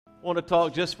I want to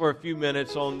talk just for a few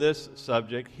minutes on this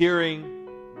subject, hearing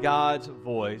God's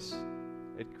voice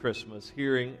at Christmas.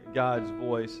 Hearing God's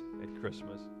voice at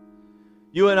Christmas.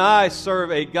 You and I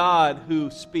serve a God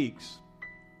who speaks.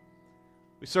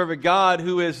 We serve a God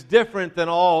who is different than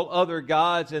all other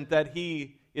gods in that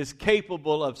He is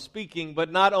capable of speaking,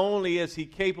 but not only is He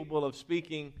capable of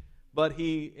speaking, but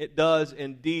it does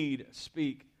indeed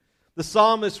speak. The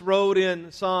psalmist wrote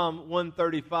in Psalm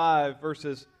 135,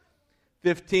 verses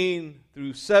 15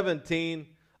 through 17,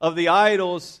 of the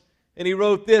idols, and he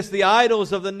wrote this: "The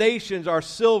idols of the nations are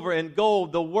silver and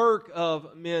gold, the work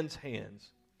of men's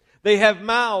hands. They have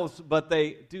mouths, but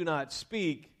they do not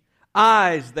speak.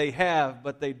 Eyes they have,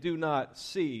 but they do not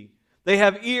see. They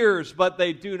have ears, but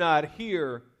they do not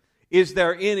hear. Is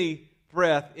there any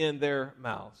breath in their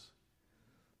mouths?"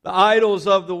 The idols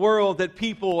of the world that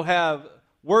people have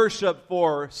worshiped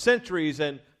for centuries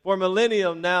and for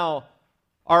millennia now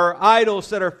are idols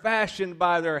that are fashioned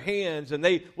by their hands, and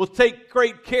they will take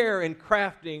great care in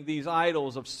crafting these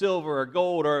idols of silver or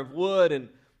gold or of wood, and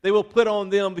they will put on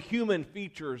them human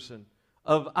features and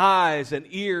of eyes and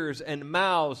ears and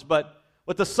mouths. But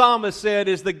what the psalmist said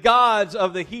is the gods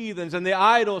of the heathens and the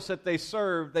idols that they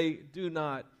serve, they do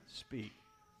not speak.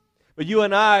 But you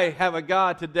and I have a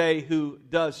God today who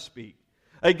does speak.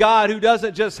 A God who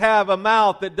doesn't just have a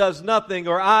mouth that does nothing,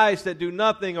 or eyes that do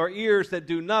nothing, or ears that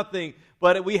do nothing,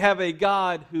 but we have a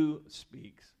God who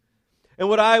speaks. And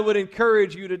what I would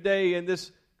encourage you today in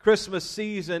this Christmas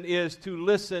season is to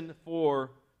listen for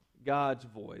God's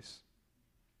voice.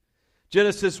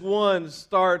 Genesis 1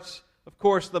 starts, of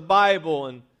course, the Bible,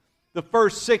 and the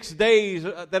first 6 days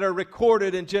that are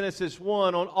recorded in Genesis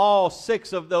 1, on all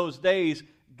 6 of those days,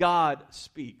 God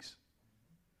speaks.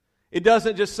 It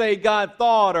doesn't just say God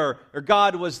thought or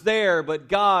God was there, but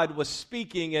God was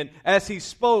speaking, and as He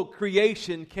spoke,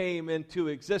 creation came into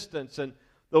existence. And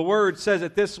the Word says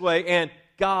it this way: "And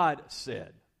God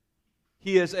said."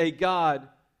 He is a God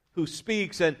who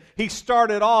speaks, and He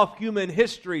started off human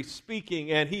history speaking,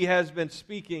 and He has been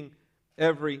speaking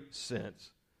ever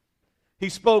since. He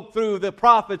spoke through the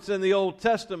prophets in the Old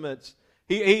Testament.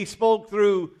 He spoke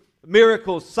through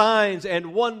miracles, signs,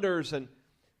 and wonders. And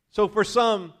so for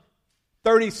some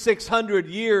 3,600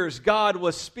 years, God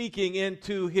was speaking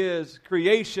into His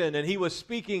creation, and He was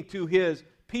speaking to His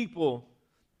people.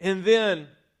 And then,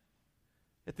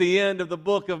 at the end of the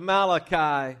book of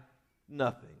Malachi,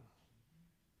 nothing.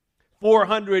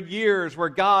 400 years where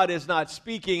God is not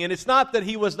speaking. And it's not that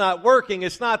He was not working.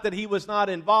 It's not that He was not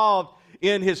involved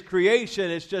in His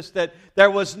creation. It's just that there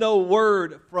was no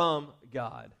word from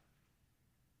God.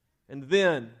 And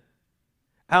then,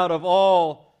 out of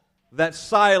all that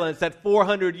silence, that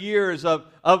 400 years of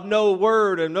no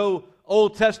word and no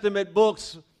Old Testament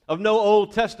books, of no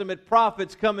Old Testament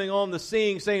prophets coming on the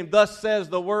scene saying, "Thus says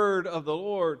the word of the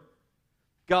Lord,"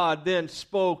 God then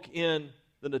spoke in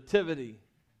the Nativity.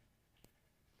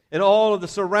 And all of the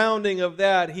surrounding of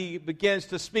that, He begins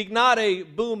to speak, not a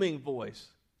booming voice.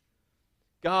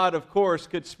 God, of course,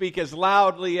 could speak as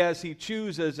loudly as He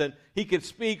chooses, and He could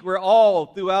speak where all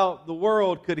throughout the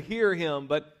world could hear Him,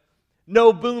 but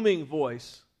no booming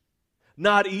voice,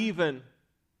 not even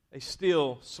a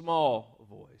still small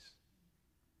voice.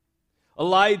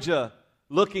 Elijah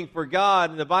looking for God,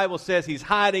 and the Bible says he's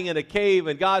hiding in a cave,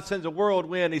 and God sends a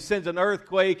whirlwind, He sends an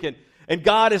earthquake, and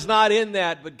God is not in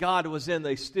that, but God was in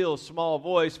a still small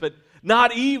voice. But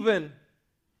not even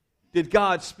did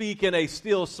God speak in a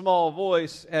still small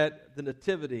voice at the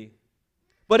Nativity,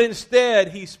 but instead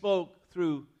He spoke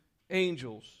through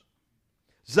angels.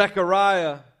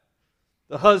 Zechariah,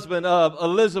 the husband of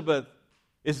Elizabeth,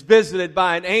 is visited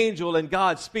by an angel, and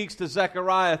God speaks to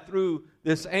Zechariah through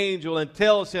this angel and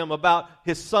tells him about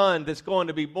his son that's going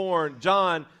to be born,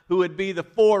 John, who would be the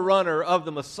forerunner of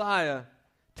the Messiah.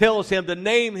 Tells him to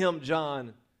name him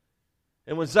John.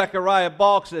 And when Zechariah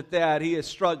balks at that, he is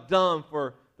struck dumb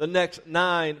for the next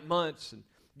 9 months. And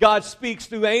God speaks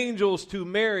through angels to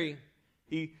Mary.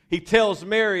 He tells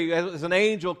Mary, as an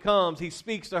angel comes, He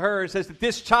speaks to her and says that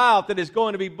this child that is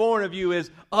going to be born of you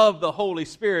is of the Holy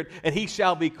Spirit, and He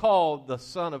shall be called the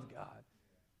Son of God.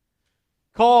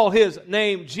 Call His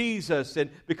name Jesus, and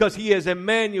because He is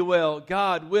Emmanuel,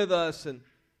 God with us. And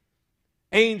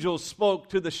angels spoke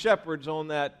to the shepherds on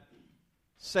that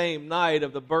same night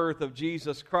of the birth of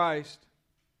Jesus Christ.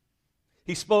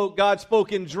 God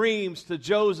spoke in dreams to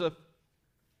Joseph.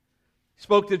 He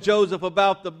spoke to Joseph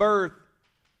about the birth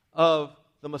of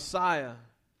the Messiah.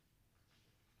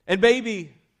 And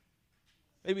maybe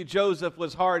Joseph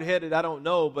was hard-headed, I don't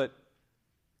know, but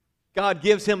God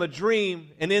gives him a dream,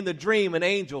 and in the dream an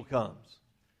angel comes.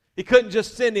 He couldn't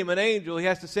just send him an angel, He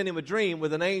has to send him a dream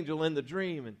with an angel in the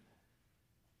dream. And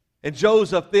And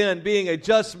Joseph then, being a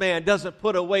just man, doesn't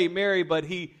put away Mary, but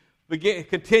he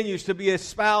continues to be a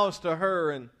spouse to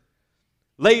her. And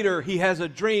later he has a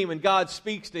dream, and God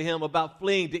speaks to him about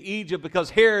fleeing to Egypt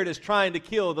because Herod is trying to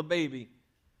kill the baby,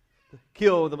 to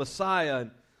kill the Messiah.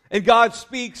 And God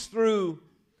speaks through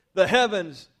the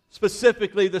heavens,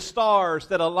 specifically the stars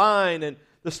that align and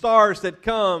the stars that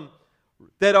come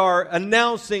that are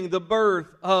announcing the birth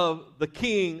of the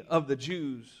King of the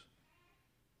Jews.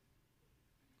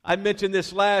 I mentioned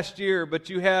this last year, but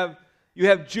you have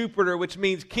Jupiter, which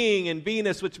means king, and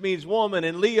Venus, which means woman,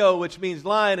 and Leo, which means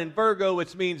lion, and Virgo,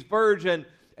 which means virgin.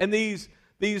 And these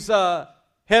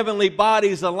heavenly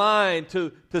bodies align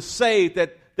to say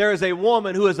that there is a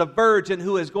woman who is a virgin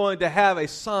who is going to have a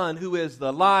son who is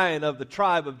the Lion of the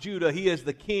tribe of Judah. He is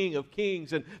the King of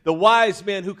kings. And the wise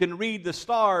men who can read the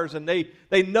stars and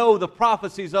they know the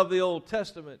prophecies of the Old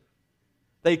Testament.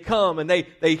 They come and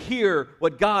they hear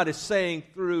what God is saying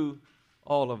through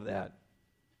all of that.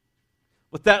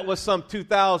 But that was some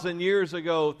 2,000 years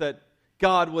ago that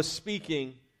God was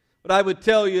speaking. What I would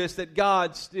tell you is that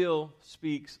God still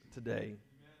speaks today.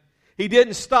 He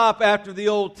didn't stop after the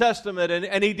Old Testament,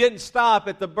 and He didn't stop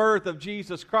at the birth of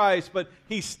Jesus Christ, but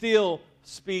He still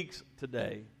speaks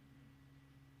today.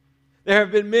 There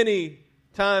have been many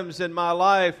times in my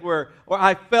life where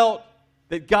I felt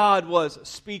that God was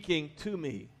speaking to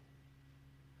me.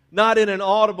 Not in an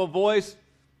audible voice.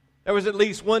 There was at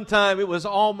least one time it was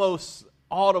almost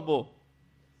audible.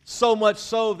 So much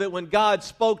so that when God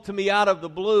spoke to me out of the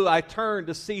blue, I turned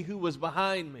to see who was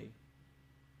behind me.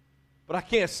 But I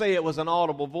can't say it was an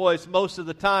audible voice. Most of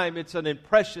the time it's an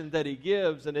impression that He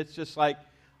gives, and it's just like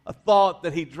a thought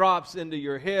that He drops into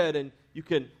your head, and you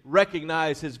can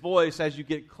recognize His voice as you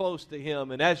get close to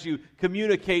Him and as you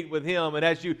communicate with Him and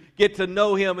as you get to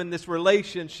know Him in this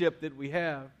relationship that we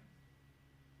have.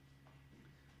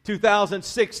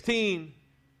 2016,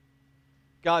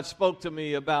 God spoke to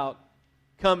me about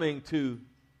coming to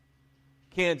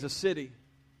Kansas City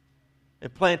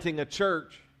and planting a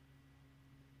church,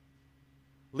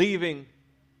 leaving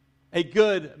a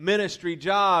good ministry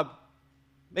job,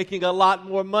 making a lot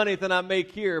more money than I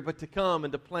make here, but to come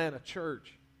and to plant a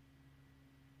church.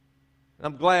 And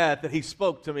I'm glad that He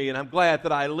spoke to me, and I'm glad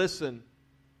that I listened,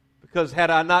 because had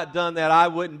I not done that, I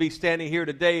wouldn't be standing here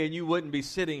today, and you wouldn't be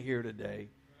sitting here today.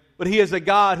 But He is a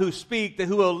God who speaks,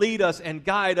 who will lead us and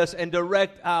guide us and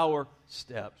direct our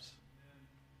steps.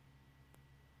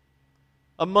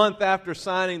 A month after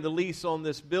signing the lease on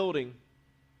this building,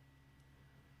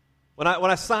 when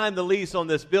I signed the lease on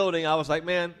this building, I was like,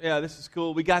 man, yeah, this is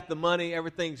cool. We got the money.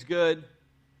 Everything's good.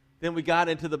 Then we got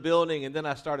into the building, and then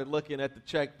I started looking at the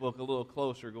checkbook a little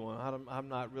closer, going, I'm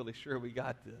not really sure we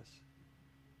got this.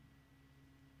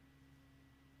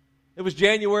 It was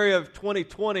January of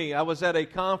 2020. I was at a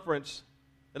conference,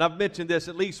 and I've mentioned this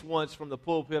at least once from the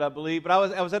pulpit, I believe, but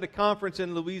I was at a conference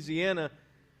in Louisiana,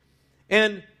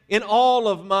 and in all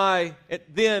of my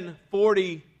then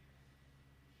 40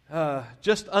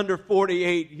 just under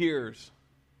 48 years,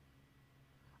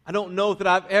 I don't know that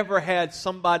I've ever had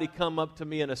somebody come up to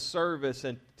me in a service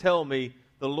and tell me,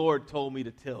 the Lord told me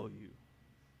to tell you.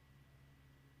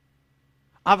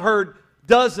 I've heard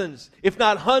dozens, if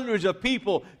not hundreds of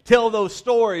people tell those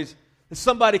stories that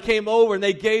somebody came over and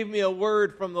they gave me a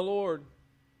word from the Lord.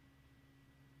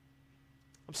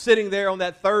 I'm sitting there on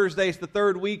that Thursday, it's the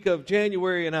third week of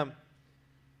January, and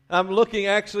I'm looking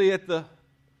actually at the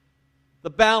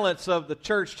balance of the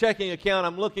church checking account.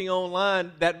 I'm looking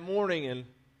online that morning,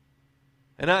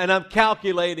 and I'm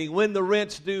calculating when the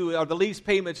rent's due or the lease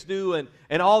payments due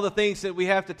and all the things that we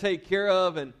have to take care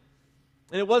of. And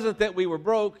it wasn't that we were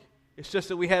broke. It's just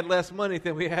that we had less money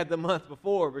than we had the month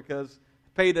before because I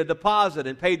paid a deposit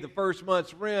and paid the first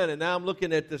month's rent. And now I'm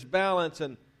looking at this balance,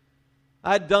 and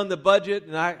I'd done the budget,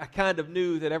 and I kind of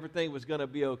knew that everything was going to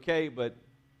be okay. But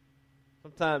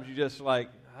sometimes you just like,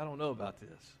 I don't know about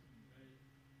this.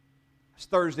 It's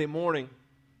Thursday morning.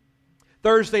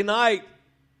 Thursday night,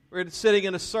 we're sitting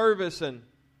in a service, and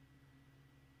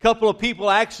a couple of people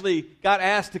actually got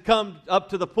asked to come up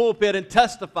to the pulpit and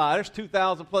testify. There's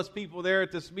 2,000 plus people there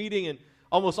at this meeting, and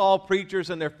almost all preachers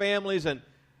and their families,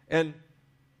 and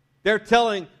they're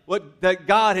telling that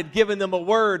God had given them a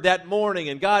word that morning,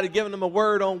 and God had given them a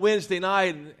word on Wednesday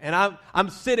night, and I'm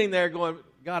sitting there going,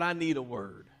 God, I need a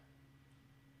word.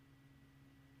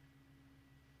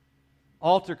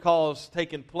 Altar calls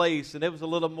taking place, and it was a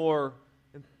little more,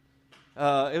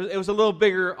 it was a little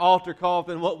bigger altar call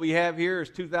than what we have here.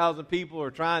 As 2,000 people are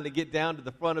trying to get down to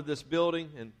the front of this building,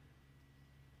 and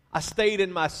I stayed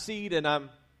in my seat, and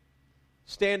I'm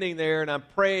standing there, and I'm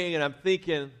praying, and I'm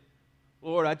thinking,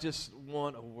 Lord, I just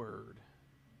want a word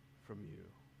from you.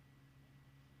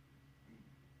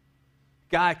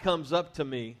 guy comes up to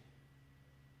me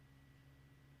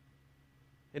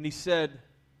and he said,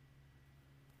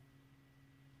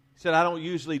 I don't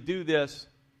usually do this.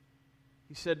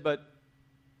 He said, but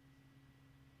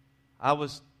I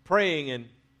was praying, and he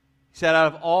said,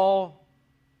 out of all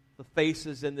the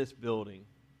faces in this building,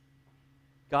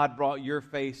 God brought your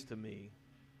face to me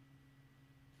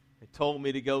and told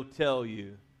me to go tell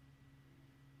you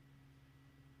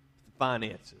the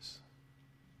finances.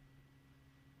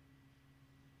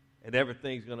 And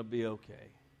everything's going to be okay.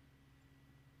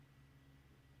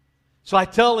 So I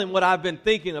tell him what I've been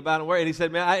thinking about and he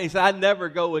said, man, I never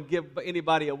go and give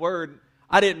anybody a word.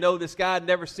 I didn't know this guy. I'd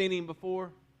never seen him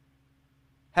before.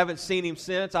 Haven't seen him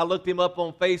since. I looked him up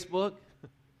on Facebook.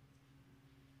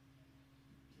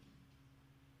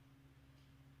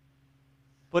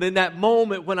 But in that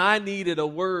moment when I needed a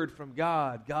word from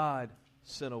God, God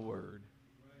sent a word.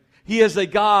 He is a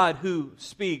God who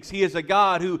speaks. He is a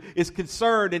God who is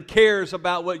concerned and cares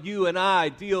about what you and I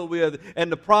deal with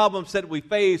and the problems that we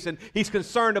face. And He's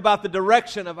concerned about the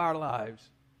direction of our lives.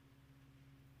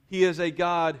 He is a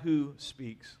God who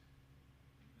speaks.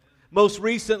 Most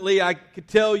recently, I could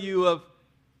tell you of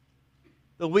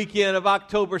the weekend of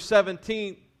October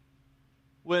 17th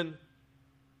when it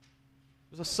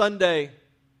was a Sunday.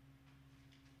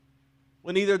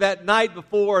 When either that night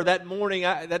before or that morning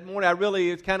I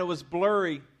really, it kind of was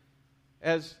blurry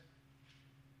as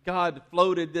God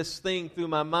floated this thing through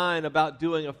my mind about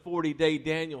doing a 40-day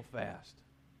Daniel fast.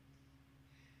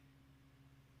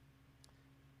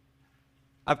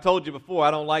 I've told you before, I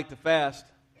don't like to fast.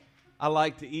 I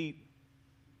like to eat.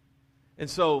 And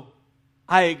so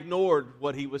I ignored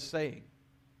what He was saying.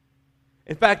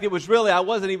 In fact, it was really, I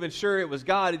wasn't even sure it was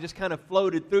God. It just kind of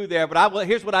floated through there. But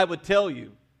here's what I would tell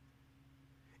you.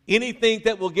 Anything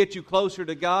that will get you closer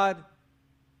to God,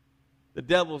 the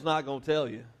devil's not going to tell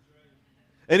you.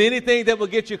 And anything that will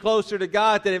get you closer to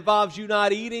God that involves you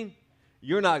not eating,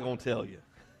 you're not going to tell you.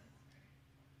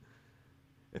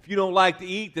 If you don't like to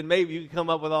eat, then maybe you can come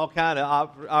up with all kind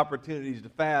of opportunities to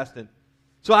fast. And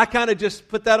so I kind of just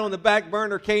put that on the back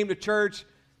burner, came to church.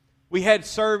 We had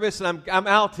service, and I'm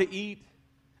out to eat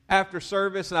after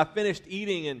service, and I finished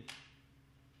eating, and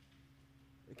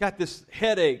I got this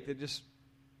headache that just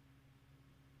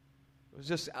it was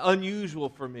just unusual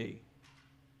for me.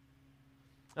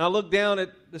 And I looked down at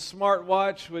the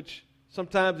smartwatch, which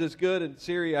sometimes is good. And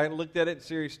Siri, I looked at it, and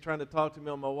Siri's trying to talk to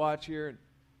me on my watch here.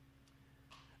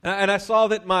 And I saw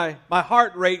that my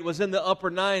heart rate was in the upper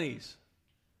 90s.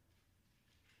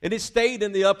 And it stayed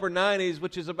in the upper 90s,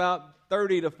 which is about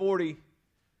 30 to 40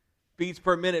 beats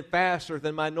per minute faster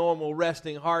than my normal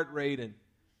resting heart rate. And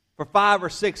for 5 or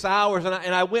 6 hours, and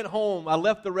I went home. I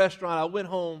left the restaurant. I went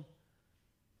home.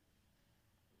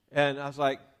 And I was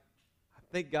like, I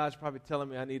think God's probably telling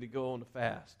me I need to go on a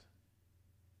fast.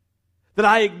 That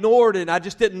I ignored it. I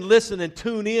just didn't listen and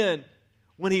tune in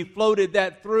when He floated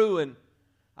that through. And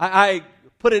I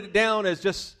put it down as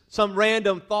just some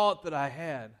random thought that I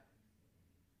had.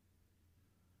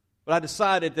 But I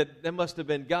decided that must have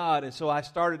been God. And so I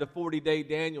started a 40-day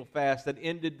Daniel fast that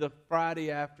ended the Friday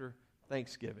after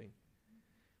Thanksgiving.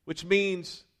 Which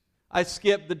means I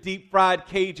skipped the deep-fried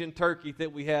Cajun turkey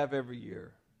that we have every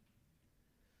year.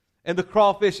 And the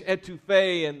crawfish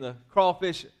etouffee and the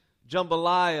crawfish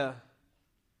jambalaya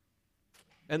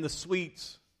and the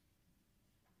sweets.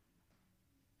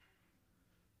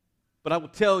 But I will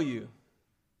tell you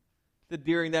that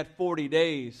during that 40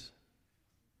 days,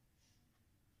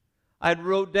 I had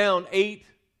wrote down 8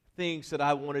 things that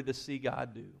I wanted to see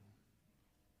God do.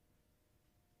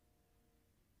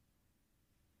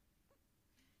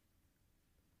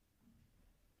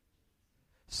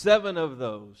 Seven of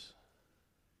those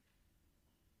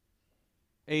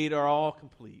 8 are all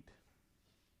complete.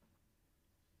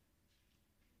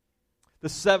 The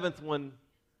 7th one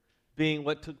being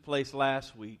what took place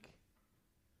last week,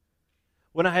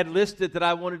 when I had listed that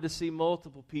I wanted to see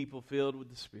multiple people filled with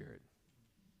the Spirit.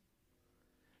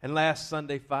 And last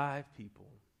Sunday, 5 people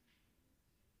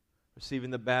receiving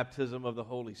the baptism of the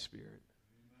Holy Spirit.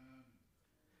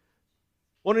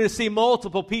 Wanted to see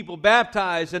multiple people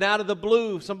baptized, and out of the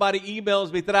blue, somebody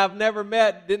emails me that I've never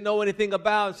met, didn't know anything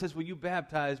about, and says, will you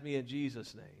baptize me in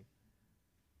Jesus' name?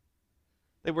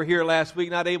 They were here last week,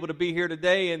 not able to be here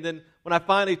today, and then when I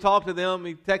finally talked to them,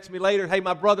 he texted me later, hey,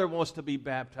 my brother wants to be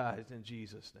baptized in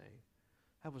Jesus' name.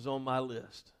 That was on my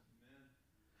list.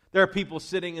 There are people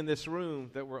sitting in this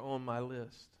room that were on my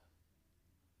list.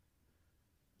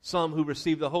 Some who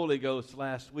received the Holy Ghost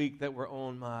last week that were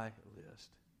on my list.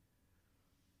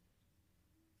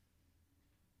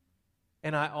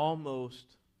 And I almost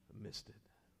missed it.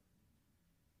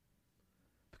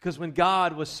 Because when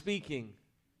God was speaking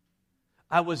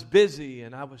I was busy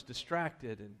and I was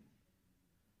distracted and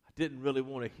I didn't really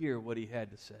want to hear what he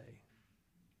had to say.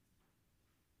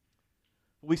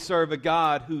 We serve a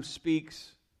God who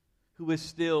speaks, who is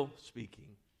still speaking.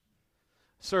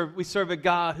 We serve a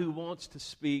God who wants to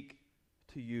speak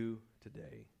to you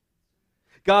today.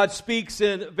 God speaks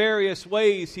in various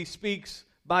ways. He speaks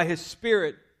by His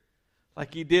Spirit,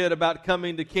 like He did about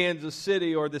coming to Kansas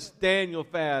City or this Daniel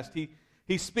fast.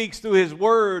 He speaks through His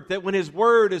Word, that when His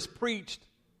Word is preached,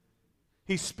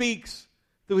 He speaks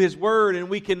through His Word, and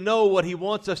we can know what He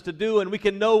wants us to do, and we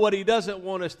can know what He doesn't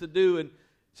want us to do. And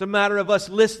it's a matter of us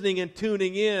listening and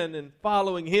tuning in and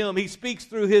following Him. He speaks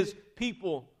through His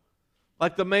people,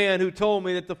 like the man who told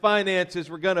me that the finances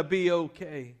were going to be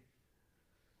okay.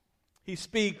 He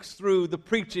speaks through the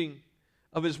preaching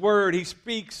of His Word. He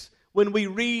speaks when we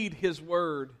read His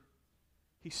Word.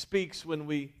 He speaks when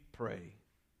we pray.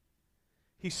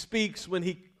 He speaks when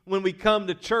we come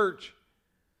to church.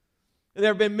 And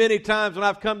there have been many times when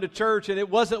I've come to church and it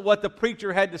wasn't what the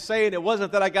preacher had to say, and it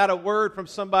wasn't that I got a word from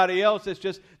somebody else. It's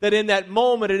just that in that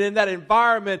moment and in that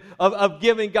environment of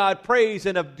giving God praise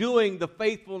and of doing the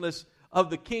faithfulness of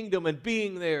the kingdom and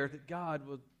being there, that God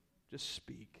would just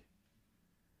speak.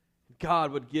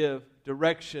 God would give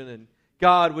direction, and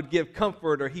God would give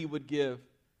comfort, or He would give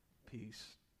peace.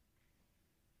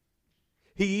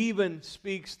 He even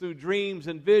speaks through dreams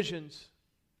and visions.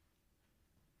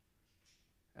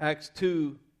 Acts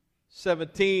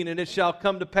 2:17, and it shall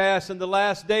come to pass in the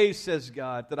last days, says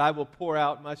God, that I will pour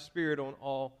out my Spirit on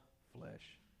all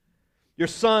flesh. Your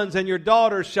sons and your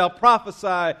daughters shall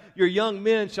prophesy, your young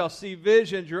men shall see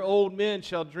visions, your old men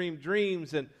shall dream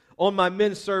dreams, and on my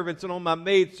men servants and on my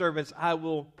maid servants I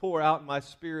will pour out my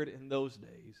Spirit in those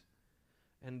days,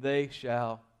 and they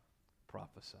shall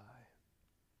prophesy.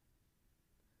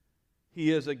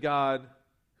 He is a God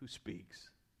who speaks,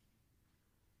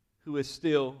 who is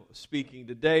still speaking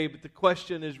today. But the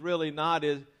question is really not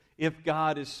if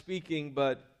God is speaking,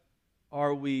 but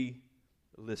are we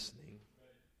listening?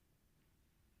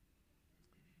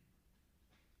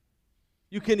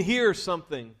 You can hear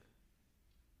something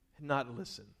and not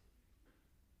listen.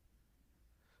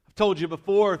 I've told you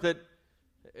before that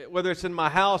whether it's in my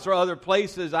house or other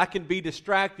places, I can be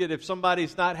distracted if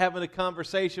somebody's not having a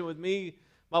conversation with me.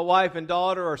 My wife and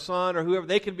daughter or son or whoever,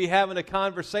 they can be having a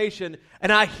conversation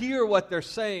and I hear what they're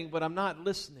saying, but I'm not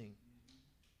listening.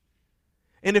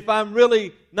 And if I'm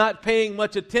really not paying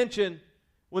much attention,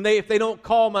 if they don't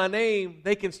call my name,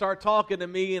 they can start talking to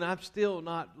me and I'm still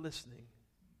not listening.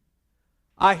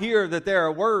 I hear that there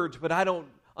are words, but I don't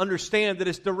understand that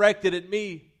it's directed at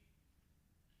me.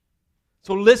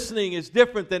 So listening is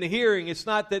different than hearing. It's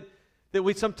not that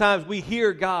we sometimes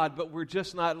hear God, but we're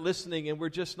just not listening and we're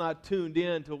just not tuned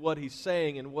in to what He's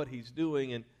saying and what He's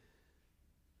doing. And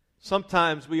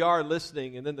sometimes we are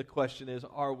listening, and then the question is,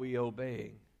 are we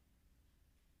obeying?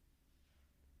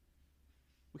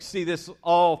 We see this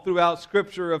all throughout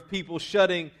Scripture of people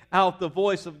shutting out the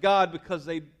voice of God because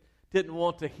they didn't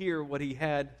want to hear what He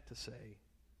had to say.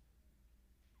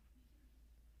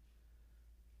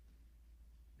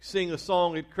 Sing a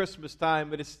song at Christmas time,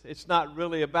 but it's not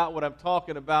really about what I'm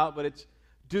talking about, but it's,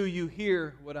 do you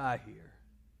hear what I hear?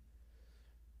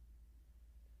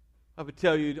 I would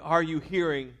tell you, are you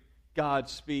hearing God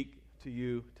speak to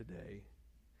you today?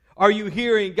 Are you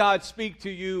hearing God speak to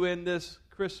you in this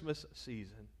Christmas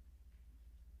season?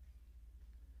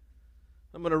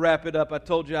 I'm going to wrap it up. I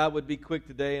told you I would be quick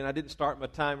today, and I didn't start my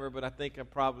timer, but I think I'm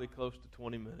probably close to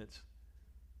 20 minutes.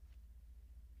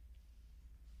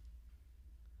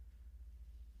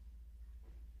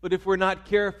 But if we're not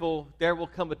careful, there will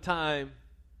come a time,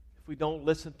 if we don't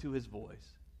listen to His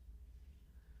voice,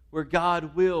 where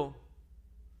God will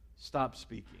stop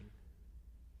speaking.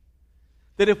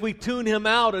 That if we tune Him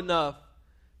out enough,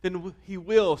 then He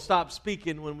will stop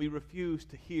speaking when we refuse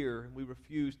to hear and we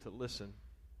refuse to listen.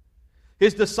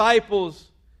 His disciples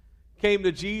came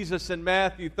to Jesus in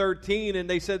Matthew 13 and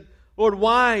they said, Lord,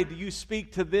 why do you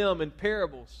speak to them in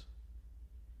parables?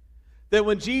 That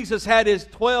when Jesus had His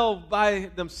 12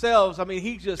 by themselves,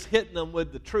 He's just hitting them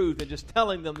with the truth and just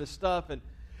telling them this stuff.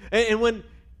 And when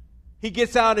He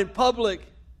gets out in public,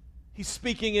 He's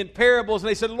speaking in parables. And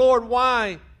they said, Lord,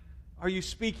 why are you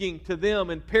speaking to them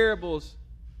in parables?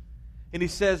 And He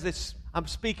says, I'm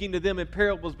speaking to them in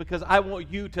parables because I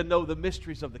want you to know the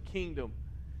mysteries of the kingdom.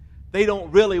 They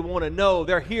don't really want to know.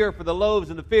 They're here for the loaves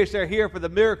and the fish. They're here for the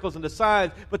miracles and the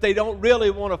signs, but they don't really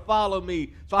want to follow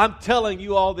me. So I'm telling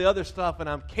you all the other stuff, and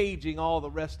I'm caging all the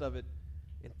rest of it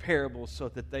in parables so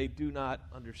that they do not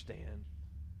understand.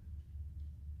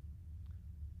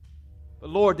 But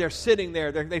Lord, they're sitting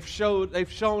there. They've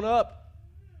shown up.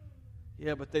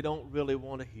 Yeah, but they don't really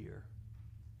want to hear.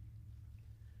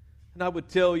 And I would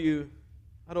tell you,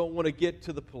 I don't want to get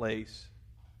to the place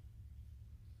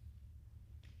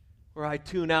where I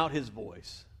tune out His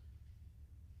voice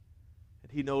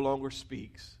and He no longer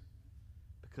speaks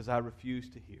because I refuse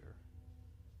to hear.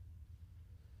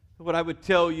 What I would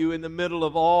tell you in the middle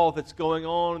of all that's going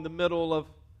on, in the middle of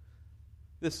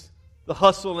the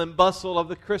hustle and bustle of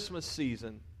the Christmas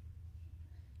season,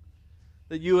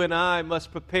 that you and I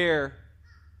must prepare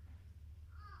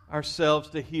ourselves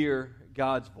to hear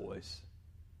God's voice.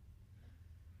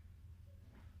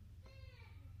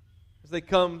 As they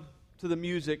come to the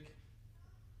music,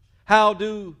 how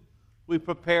do we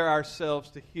prepare ourselves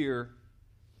to hear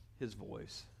His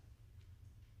voice?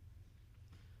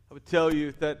 I would tell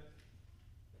you that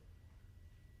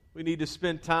we need to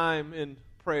spend time in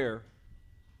prayer,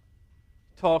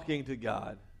 talking to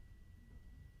God,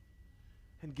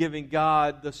 and giving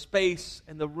God the space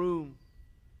and the room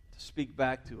to speak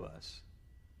back to us.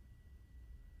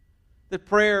 That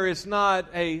prayer is not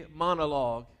a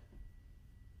monologue.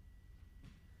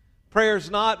 Prayer is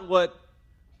not what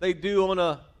they do on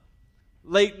a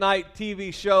late night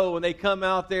TV show when they come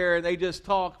out there and they just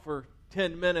talk for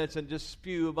 10 minutes and just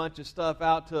spew a bunch of stuff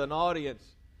out to an audience.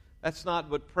 That's not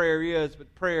what prayer is,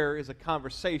 but prayer is a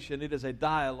conversation. It is a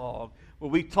dialogue where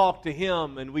we talk to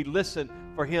Him and we listen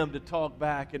for Him to talk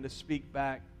back and to speak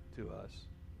back to us.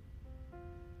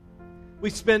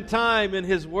 We spend time in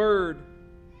His Word,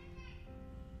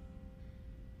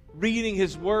 reading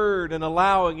His Word and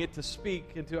allowing it to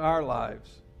speak into our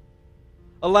lives,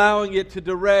 allowing it to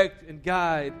direct and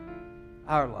guide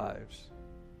our lives.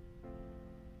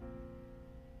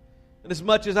 And as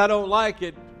much as I don't like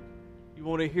it, you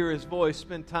want to hear His voice,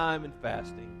 spend time in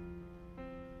fasting.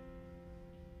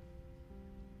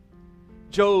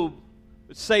 Job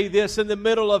would say this in the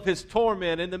middle of his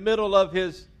torment, in the middle of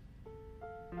his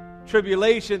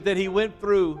tribulation that he went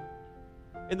through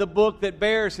in the book that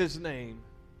bears his name.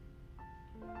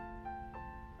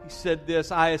 He said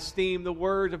this, I esteem the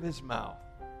word of His mouth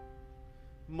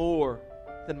more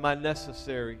than my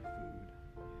necessary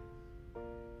food.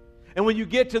 And when you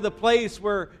get to the place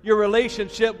where your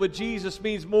relationship with Jesus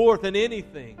means more than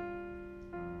anything,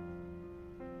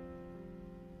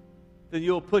 then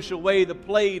you'll push away the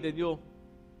plate and you'll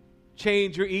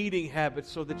change your eating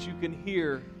habits so that you can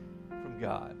hear from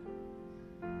God.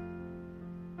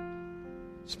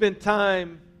 Spend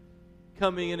time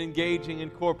coming and engaging in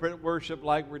corporate worship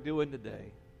like we're doing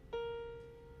today.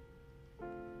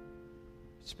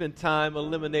 Spend time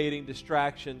eliminating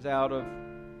distractions out of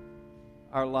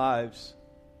our lives.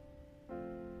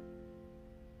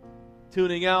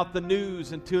 Tuning out the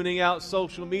news and tuning out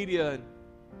social media, and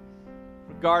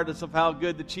regardless of how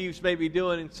good the Chiefs may be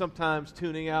doing, and sometimes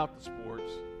tuning out the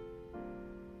sports.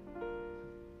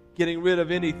 Getting rid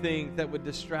of anything that would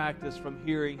distract us from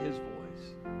hearing His voice.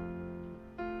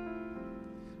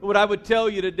 And what I would tell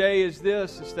you today is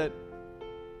this, is that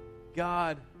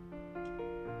God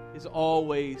is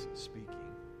always speaking.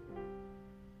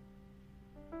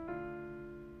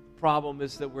 The problem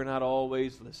is that we're not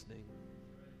always listening.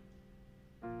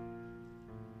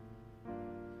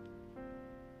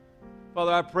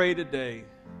 Father, I pray today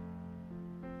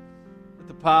that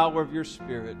the power of Your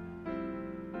Spirit,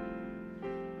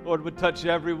 Lord, would touch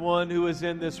everyone who is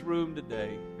in this room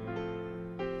today.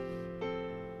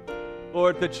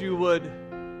 Lord, that You would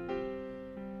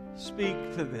speak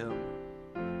to them,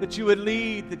 that You would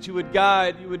lead, that You would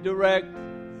guide, You would direct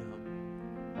them.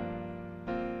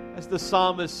 As the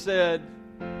psalmist said,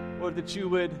 Lord, that You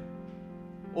would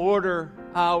order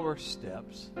our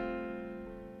steps.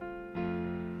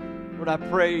 Lord, I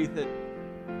pray that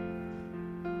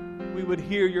we would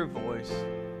hear Your voice,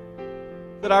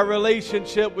 that our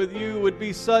relationship with You would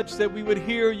be such that we would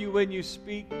hear You when You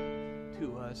speak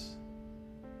to us.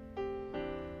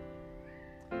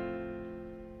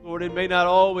 Lord, it may not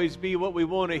always be what we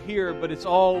want to hear, but it's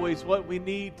always what we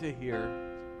need to hear.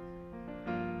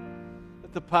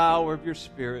 Let the power of Your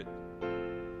Spirit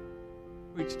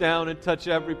reach down and touch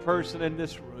every person in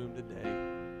this room today.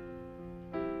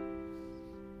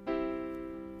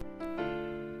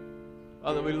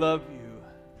 Father, we love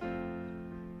You.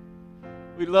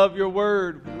 We love Your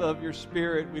Word. We love Your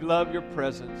Spirit. We love Your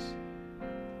presence.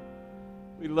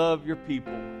 We love Your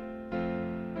people.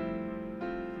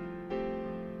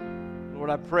 Lord,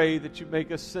 I pray that You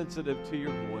make us sensitive to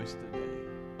Your voice today.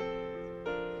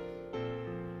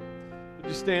 Would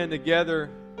you stand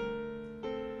together?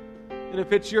 And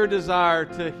if it's your desire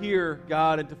to hear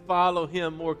God and to follow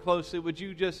Him more closely, would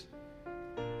you just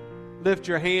lift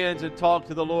your hands and talk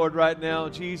to the Lord right now?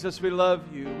 Jesus, we love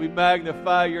You. We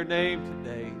magnify Your name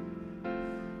today.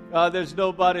 God, there's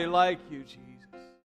nobody like you, Jesus.